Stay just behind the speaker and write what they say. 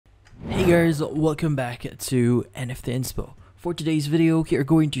guys, welcome back to NFT Inspo. For today's video, we are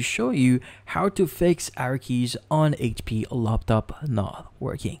going to show you how to fix arrow keys on HP laptop not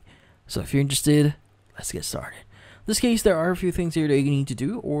working. So if you're interested, let's get started. In this case, there are a few things here that you need to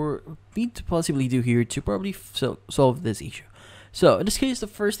do or need to possibly do here to probably solve this issue. So in this case, the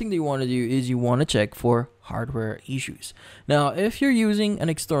first thing that you want to do is you want to check for hardware issues. Now, if you're using an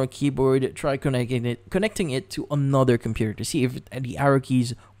external keyboard, try connecting it to another computer to see if the arrow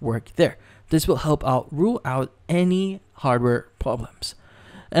keys work there. This will help rule out any hardware problems.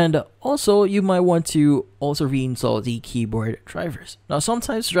 And also, you might want to also reinstall the keyboard drivers. Now,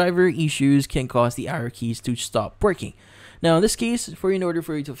 sometimes driver issues can cause the arrow keys to stop working. Now, in this case, in order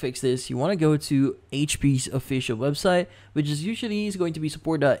for you to fix this, you want to go to HP's official website, which is usually going to be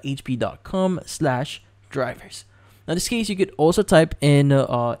support.hp.com/drivers. Now, in this case, you could also type in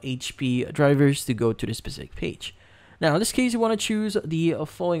HP drivers to go to the specific page. Now, in this case, you want to choose the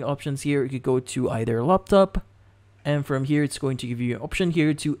following options here. You could go to either laptop, and from here, it's going to give you an option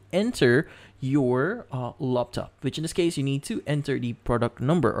here to enter your laptop, which in this case, you need to enter the product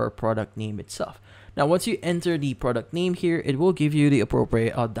number or product name itself. Now, once you enter the product name here, it will give you the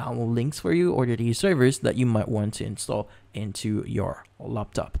appropriate download links for you or the servers that you might want to install into your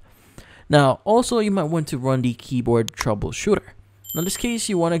laptop. Now, also, you might want to run the keyboard troubleshooter. Now, in this case,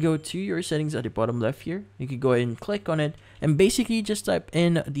 you want to go to your settings at the bottom left here. You can go ahead and click on it and basically just type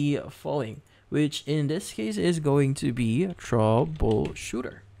in the following, which in this case is going to be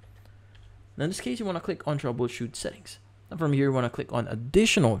troubleshooter. Now, in this case, you want to click on troubleshoot settings. And from here, you want to click on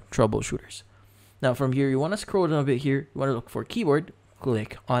additional troubleshooters. Now, from here, you want to scroll down a bit here. You want to look for keyboard,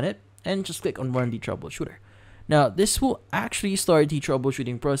 click on it, and just click on run the troubleshooter. Now, this will actually start the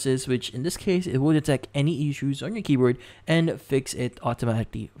troubleshooting process, which in this case, it will detect any issues on your keyboard and fix it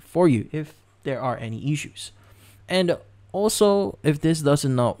automatically for you if there are any issues. And also, if this does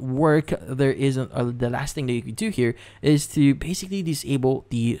not work, there isn't the last thing that you can do here is to basically disable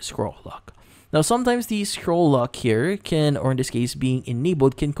the scroll lock. Now, sometimes the scroll lock here can, or in this case being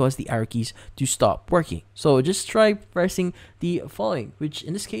enabled, can cause the arrow keys to stop working. So just try pressing the following, which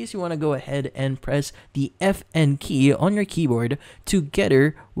in this case, you want to go ahead and press the FN key on your keyboard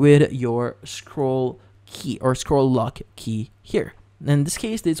together with your scroll key or scroll lock key here. In this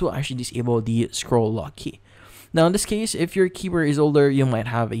case, this will actually disable the scroll lock key. Now, in this case, if your keyboard is older, you might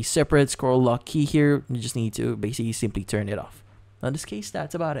have a separate scroll lock key here. You just need to basically simply turn it off. Now, in this case,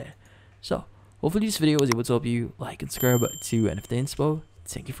 that's about it. So, hopefully this video was able to help you. Like and subscribe to NFT Inspo.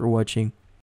 Thank you for watching.